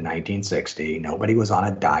calories in 1960. Nobody was on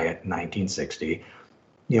a diet in 1960.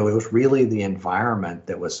 It was really the environment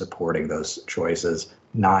that was supporting those choices,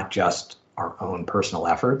 not just our own personal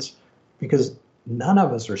efforts, because none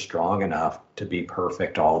of us are strong enough to be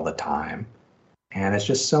perfect all the time. And it's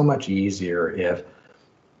just so much easier if,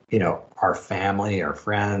 our family, our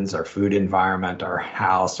friends, our food environment, our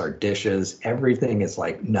house, our dishes, everything is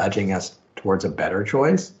like nudging us towards a better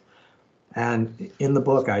choice. And in the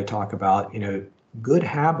book, I talk about, good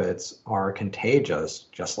habits are contagious,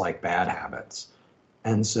 just like bad habits.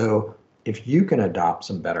 And so if you can adopt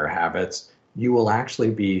some better habits, you will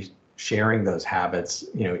actually be sharing those habits,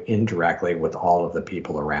 indirectly with all of the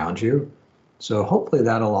people around you. So hopefully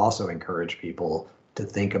that'll also encourage people to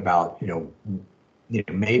think about,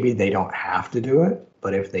 maybe they don't have to do it,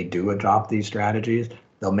 but if they do adopt these strategies,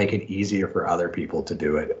 they'll make it easier for other people to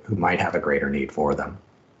do it who might have a greater need for them.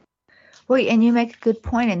 Well, and you make a good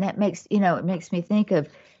point, and that makes, it makes me think of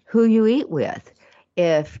who you eat with.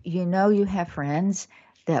 If you have friends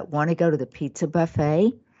that want to go to the pizza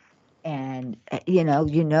buffet, and you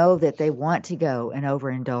know that they want to go and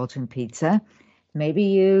overindulge in pizza, maybe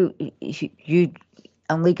you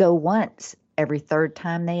only go once every third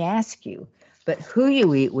time they ask you. But who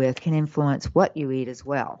you eat with can influence what you eat as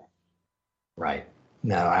well. Right.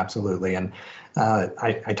 No, absolutely. And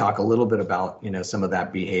I talk a little bit about, some of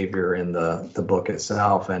that behavior in the book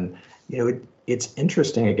itself. And, it's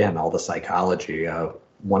interesting, again, all the psychology.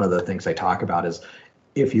 One of the things I talk about is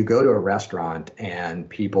if you go to a restaurant and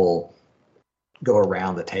people go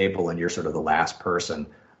around the table and you're sort of the last person,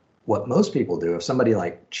 what most people do, if somebody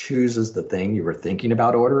chooses the thing you were thinking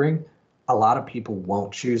about ordering, a lot of people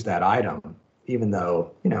won't choose that item, even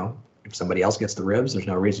though, if somebody else gets the ribs, there's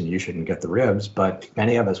no reason you shouldn't get the ribs. But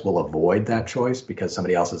many of us will avoid that choice because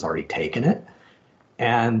somebody else has already taken it.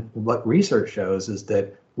 And what research shows is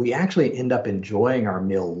that we actually end up enjoying our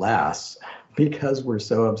meal less because we're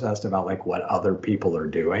so obsessed about what other people are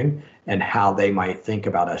doing and how they might think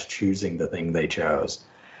about us choosing the thing they chose.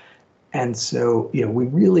 And so, we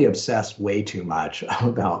really obsess way too much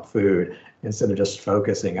about food instead of just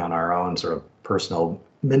focusing on our own sort of personal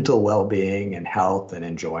mental well-being and health and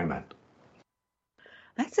enjoyment.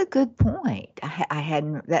 That's a good point.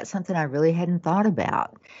 That's something I really hadn't thought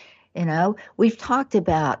about. We've talked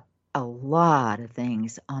about a lot of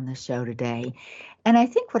things on the show today. And I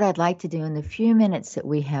think what I'd like to do in the few minutes that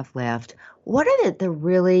we have left, what are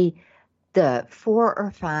the 4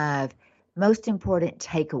 or 5 most important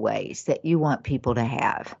takeaways that you want people to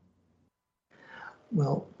have?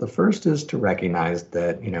 Well, the first is to recognize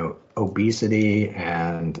that, obesity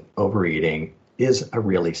and overeating is a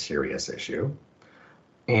really serious issue.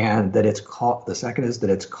 And that the second is that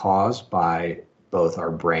it's caused by both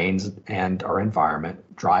our brains and our environment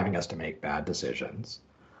driving us to make bad decisions.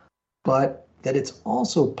 But that it's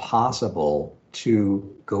also possible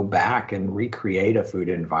to go back and recreate a food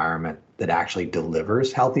environment that actually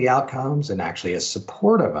delivers healthy outcomes and actually is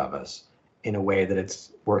supportive of us in a way that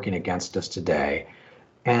it's working against us today.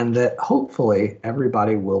 And that hopefully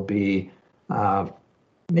everybody will be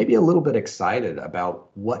maybe a little bit excited about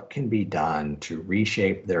what can be done to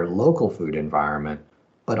reshape their local food environment,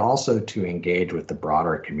 but also to engage with the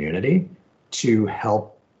broader community to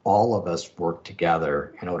help all of us work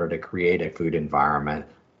together in order to create a food environment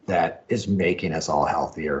that is making us all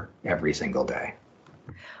healthier every single day.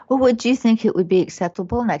 Well, would you think it would be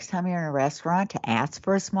acceptable next time you're in a restaurant to ask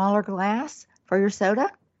for a smaller glass for your soda?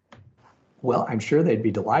 Well, I'm sure they'd be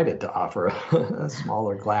delighted to offer a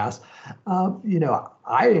smaller glass.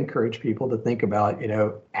 I encourage people to think about,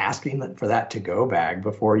 asking for that to-go bag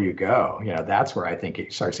before you go. That's where I think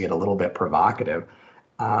it starts to get a little bit provocative.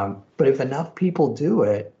 But if enough people do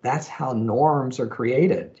it, that's how norms are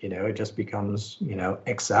created. It just becomes,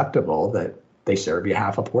 acceptable that they serve you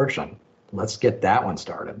half a portion. Let's get that one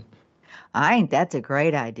started. I think that's a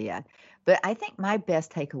great idea. But I think my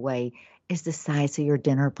best takeaway is the size of your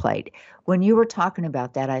dinner plate. When you were talking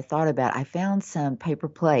about that, I found some paper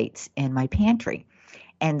plates in my pantry,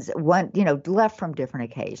 and one, left from different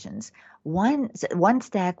occasions. One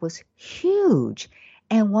stack was huge,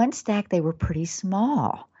 and one stack they were pretty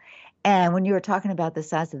small. And when you were talking about the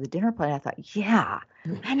size of the dinner plate, I thought, yeah,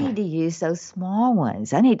 I need to use those small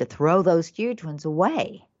ones. I need to throw those huge ones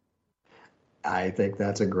away. I think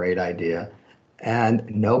that's a great idea. And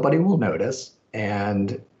nobody will notice.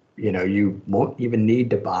 And you won't even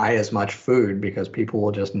need to buy as much food because people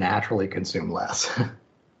will just naturally consume less.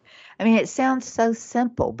 I mean, it sounds so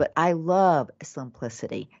simple, but I love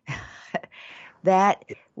simplicity. That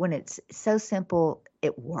when it's so simple,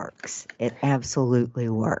 it works. It absolutely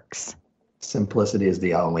works. Simplicity is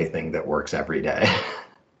the only thing that works every day.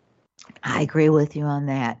 I agree with you on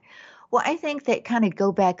that. Well, I think that kind of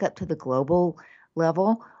go back up to the global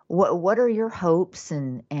level. What are your hopes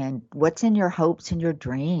and what's in your hopes and your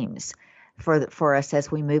dreams for us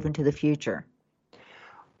as we move into the future?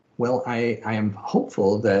 Well, I am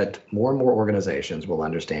hopeful that more and more organizations will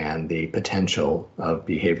understand the potential of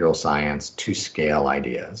behavioral science to scale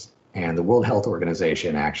ideas. And the World Health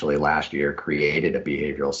Organization actually last year created a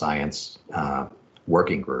behavioral science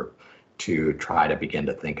working group to try to begin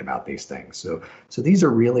to think about these things. So these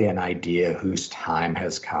are really an idea whose time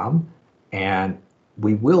has come, and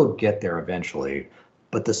we will get there eventually,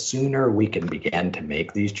 but the sooner we can begin to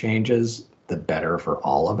make these changes, the better for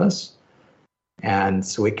all of us. And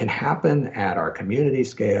so it can happen at our community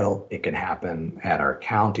scale, it can happen at our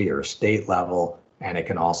county or state level, and it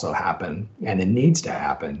can also happen, and it needs to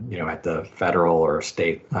happen, at the federal or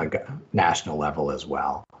state, national level as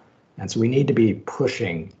well. And so we need to be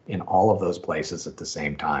pushing in all of those places at the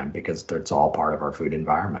same time because it's all part of our food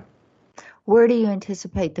environment. Where do you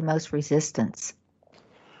anticipate the most resistance?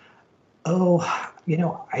 Oh,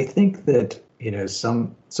 I think that,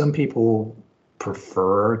 some people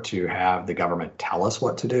prefer to have the government tell us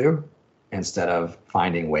what to do instead of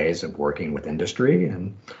finding ways of working with industry.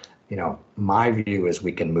 And, my view is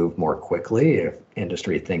we can move more quickly if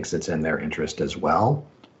industry thinks it's in their interest as well.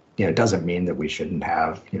 It doesn't mean that we shouldn't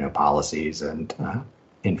have, policies and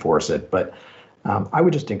enforce it. But I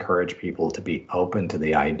would just encourage people to be open to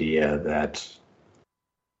the idea that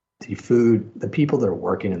the people that are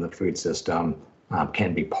working in the food system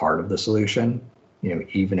can be part of the solution,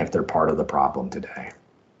 even if they're part of the problem today.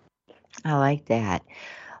 I like that.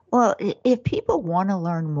 Well, if people want to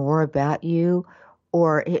learn more about you,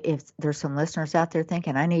 or if there's some listeners out there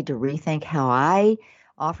thinking, I need to rethink how I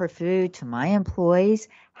offer food to my employees,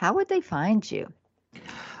 how would they find you?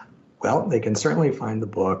 Well, they can certainly find the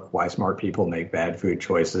book, Why Smart People Make Bad Food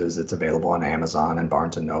Choices. It's available on Amazon and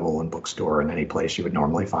Barnes & Noble and Bookstore and any place you would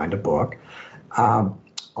normally find a book.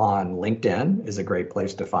 On LinkedIn is a great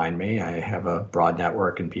place to find me. I have a broad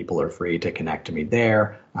network and people are free to connect to me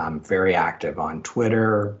there. I'm very active on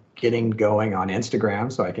Twitter, getting going on Instagram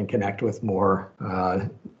so I can connect with more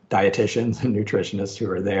dietitians and nutritionists who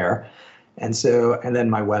are there. And then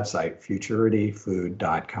my website,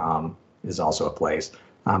 futurityfood.com, is also a place.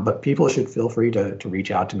 But people should feel free to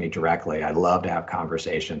reach out to me directly. I'd love to have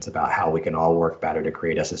conversations about how we can all work better to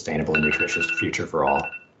create a sustainable and nutritious future for all.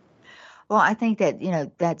 Well, I think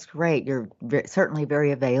that, that's great. You're certainly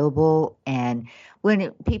very available. And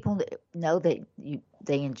when people know that you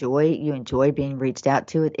enjoy being reached out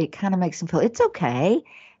to, it kind of makes them feel it's okay,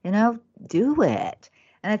 do it.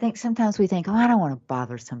 And I think sometimes we think, I don't want to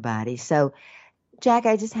bother somebody. So, Jack,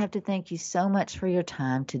 I just have to thank you so much for your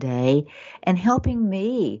time today and helping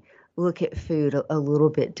me look at food a little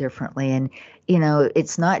bit differently. And,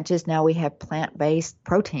 it's not just now we have plant-based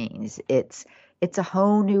proteins. It's a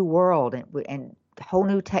whole new world and whole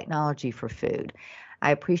new technology for food.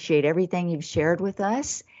 I appreciate everything you've shared with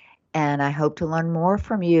us, and I hope to learn more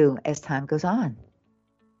from you as time goes on.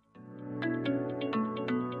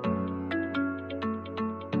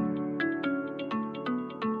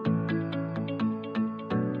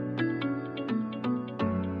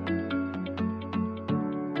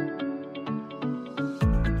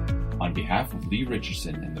 On behalf of Lee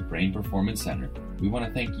Richardson and the Brain Performance Center, we want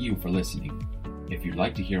to thank you for listening. If you'd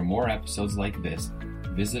like to hear more episodes like this,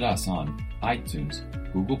 visit us on iTunes,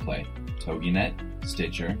 Google Play, TogiNet,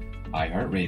 Stitcher, iHeartRadio,